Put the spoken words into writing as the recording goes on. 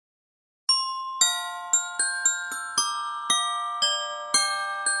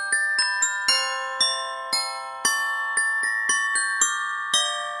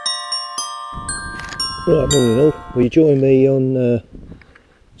Right, morning all. Will you join me on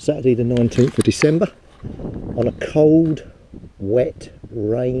Saturday the 19th of December on a cold, wet,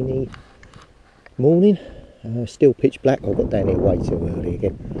 rainy morning. Still pitch black. I got down here way too early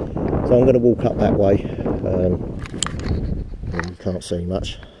again. So I'm going to walk up that way. You can't see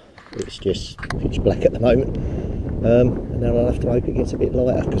much. It's just pitch black at the moment. And then I'll have to hope it gets a bit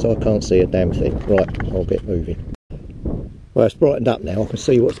lighter because I can't see a damn thing. Right, I'll get moving. Well, it's brightened up now, I can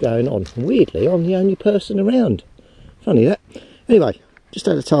see what's going on. And weirdly, I'm the only person around. Funny that. Anyway, just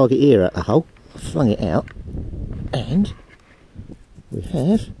had a target here at the hole, flung it out, and we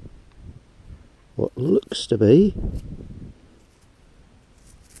have what looks to be,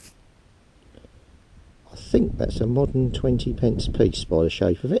 I think that's a modern 20p piece by the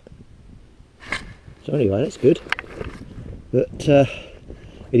shape of it. So anyway, that's good. But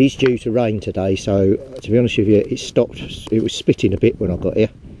it is due to rain today, so to be honest with you, it stopped. It was spitting a bit when I got here,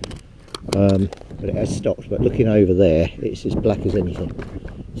 but it has stopped. But looking over there, it's as black as anything.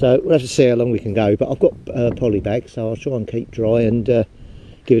 So we'll have to see how long we can go. But I've got poly bags, so I'll try and keep dry and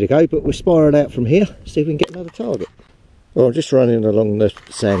give it a go. But we'll spiral out from here, see if we can get another target. Well, I'm just running along the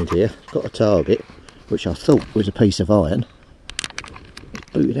sand here. Got a target, which I thought was a piece of iron.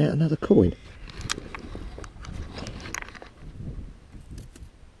 Booted out another coin.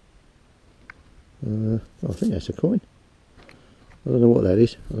 I think that's a coin. I don't know what that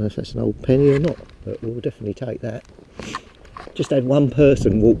is. I don't know if that's an old penny or not, but we'll definitely take that. Just had one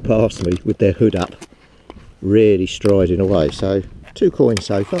person walk past me with their hood up, really striding away. So 2 coins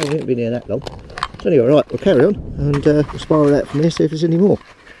so far. We haven't been here that long. So anyway, right, we'll carry on and we'll spiral out from here, see if there's any more.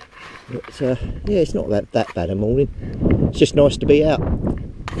 But yeah, it's not that bad a morning. It's just nice to be out.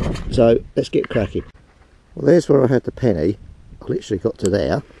 So let's get cracking. Well, there's where I had the penny. I literally got to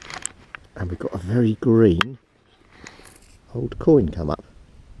there. And we've got a very green old coin come up.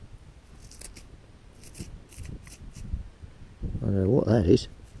 I don't know what that is.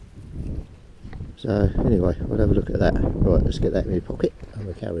 So anyway, we'll have a look at that. Right, let's get that in my pocket and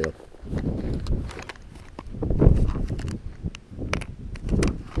we'll carry on.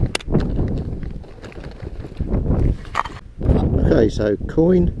 Okay, so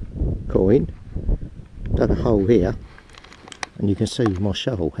coin, dug a hole here. And you can see with my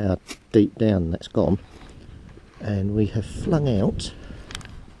shovel how deep down that's gone. And we have flung out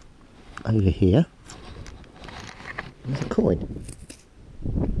over here another coin.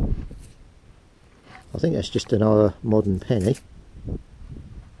 I think that's just another modern penny.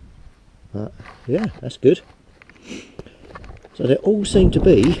 But yeah, that's good. So they all seem to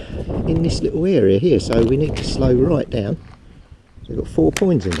be in this little area here. So we need to slow right down. So we've got 4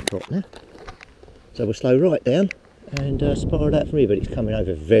 coins in the pot now. So we'll slow right down and spiral out from here, but it's coming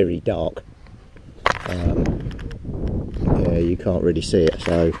over very dark. Yeah, you can't really see it,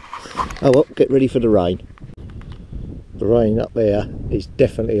 so oh well, get ready for the rain. The rain up there is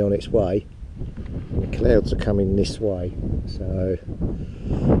definitely on its way. The clouds are coming this way, so I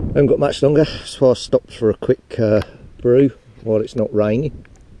haven't got much longer, so I stopped for a quick brew while it's not raining.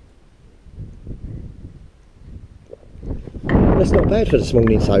 That's not bad for this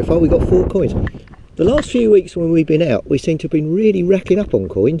morning so far. We've got 4 coins. The last few weeks when we've been out, we seem to have been really racking up on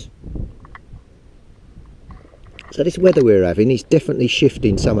coins. So this weather we're having is definitely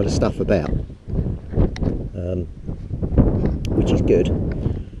shifting some of the stuff about, which is good.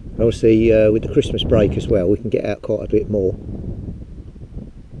 Obviously, with the Christmas break as well, we can get out quite a bit more.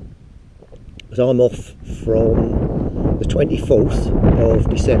 Because I'm off from the 24th of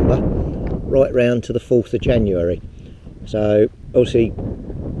December right round to the 4th of January. So obviously,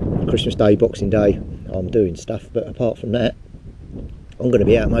 Christmas Day, Boxing Day, I'm doing stuff, but apart from that, I'm going to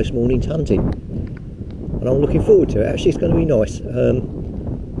be out most mornings hunting, and I'm looking forward to it. Actually, it's going to be nice.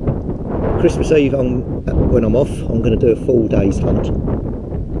 Christmas Eve, when I'm off, I'm going to do a full day's hunt,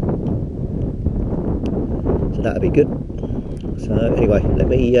 so that'll be good. So anyway, let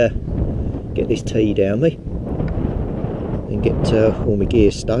me get this tea down me, and get all my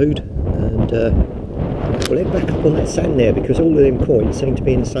gear stowed, and we'll head back up on that sand there, because all of them coins seem to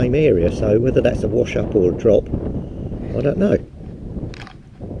be in the same area, so whether that's a wash up or a drop, I don't know.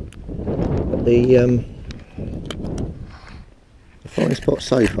 But the fine spot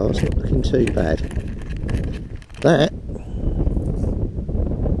so far is not looking too bad. That,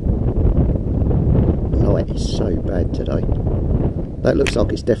 oh, it is so bad today. That looks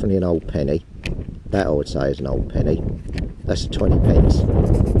like it's definitely an old penny. That I would say is an old penny. That's 20p.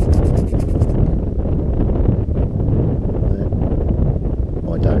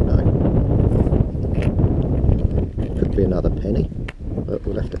 I don't know. Could be another penny, but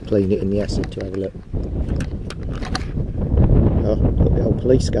we'll have to clean it in the acid to have a look. Oh, got the old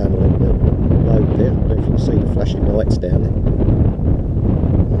police going on in the road there. I don't know if you can see the flashing lights down there.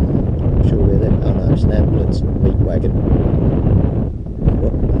 I'm sure they're there. Oh no, it's an ambulance meat wagon.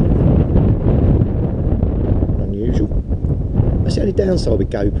 What? Unusual. That's the only downside with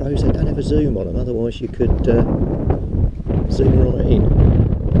GoPros, they don't have a zoom on them, otherwise you could zoom right in.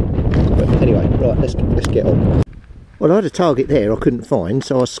 But anyway, right, let's get on. Well, I had a target there I couldn't find,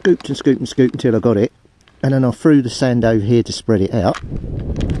 so I scooped and scooped and scooped until I got it, and then I threw the sand over here to spread it out.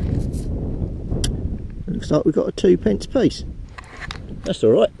 It looks like we've got a 2p piece. That's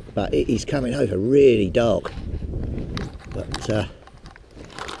alright, but it is coming over really dark. But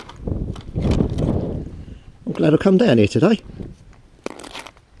I'm glad I come down here today.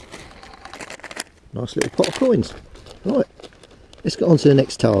 Nice little pot of coins. Right, let's get on to the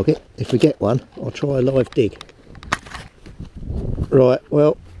next target. If we get one, I'll try a live dig. Right,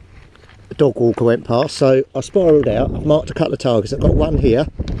 well, the dog walker went past, so I spiralled out. I've marked a couple of targets. I've got one here,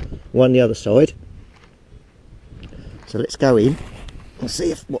 one the other side. So let's go in and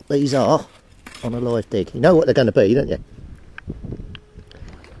see what these are on a live dig. You know what they're going to be, don't you?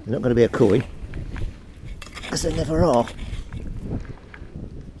 They're not going to be a coin, because they never are.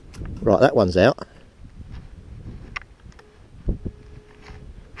 Right, that one's out.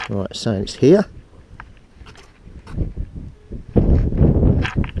 Right, so it's here.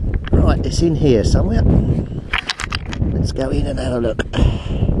 Right, it's in here somewhere. Let's go in and have a look.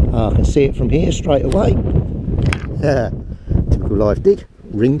 Oh, I can see it from here straight away. Typical live dig.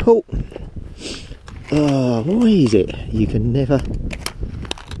 Ring pull. Oh, why is it you can never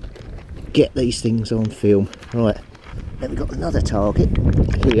get these things on film? Right, then we've got another target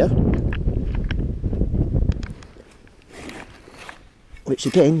here, which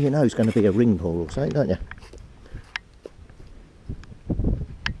again you know is going to be a ring pull or something, don't you?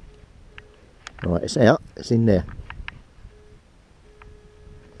 Right, it's out, it's in there.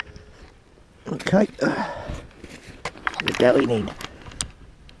 Okay, we're going in.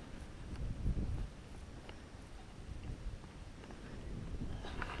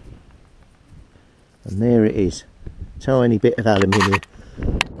 And there it is, tiny bit of aluminium.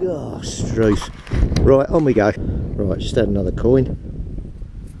 Gosh, truth. Right, on we go. Right, just had another coin.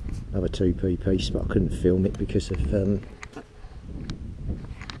 Another 2p piece, but I couldn't film it because of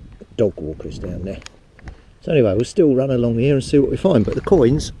dog walkers down there. So anyway, we'll still run along here and see what we find, but the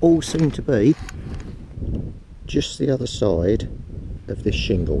coins all seem to be just the other side of this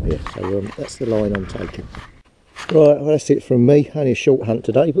shingle here. So that's the line I'm taking. Right, well that's it from me. Only a short hunt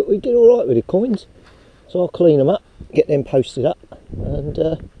today, but we did alright with the coins. So I'll clean them up, get them posted up,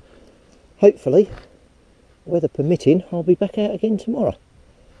 and hopefully, weather permitting, I'll be back out again tomorrow.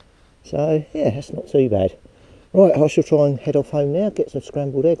 So yeah, that's not too bad. Right, I shall try and head off home now, get some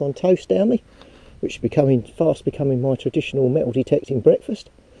scrambled egg on toast down me, which is fast becoming my traditional metal detecting breakfast.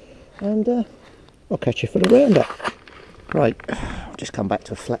 And I'll catch you for the roundup. Right, I've just come back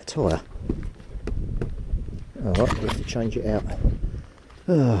to a flat tyre. Alright, we have to change it out.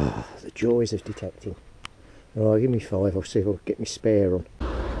 Oh, the joys of detecting. Right, give me 5, I'll see if I'll get my spare on.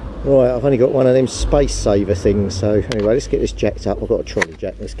 Right, I've only got one of them space saver things, so anyway, let's get this jacked up. I've got a trolley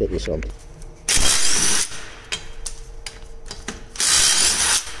jack, let's get this on.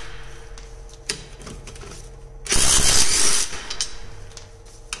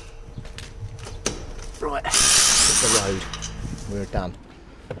 Right, hit the road. We're done.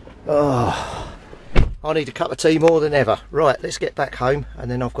 Oh, I need a cup of tea more than ever. Right, let's get back home, and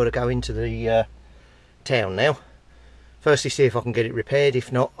then I've got to go into the town now. Firstly, see if I can get it repaired.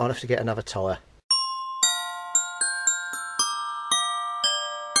 If not, I'll have to get another tyre.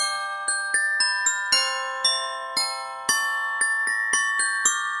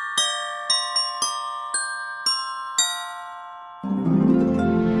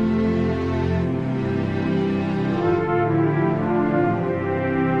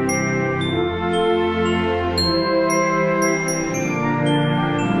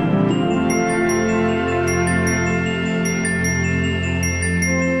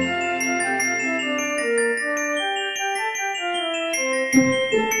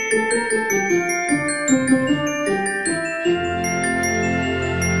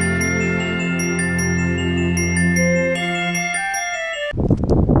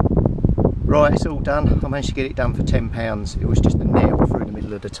 Right, it's all done. I managed to get it done for £10. It was just a nail through the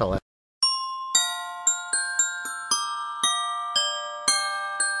middle of the tyre.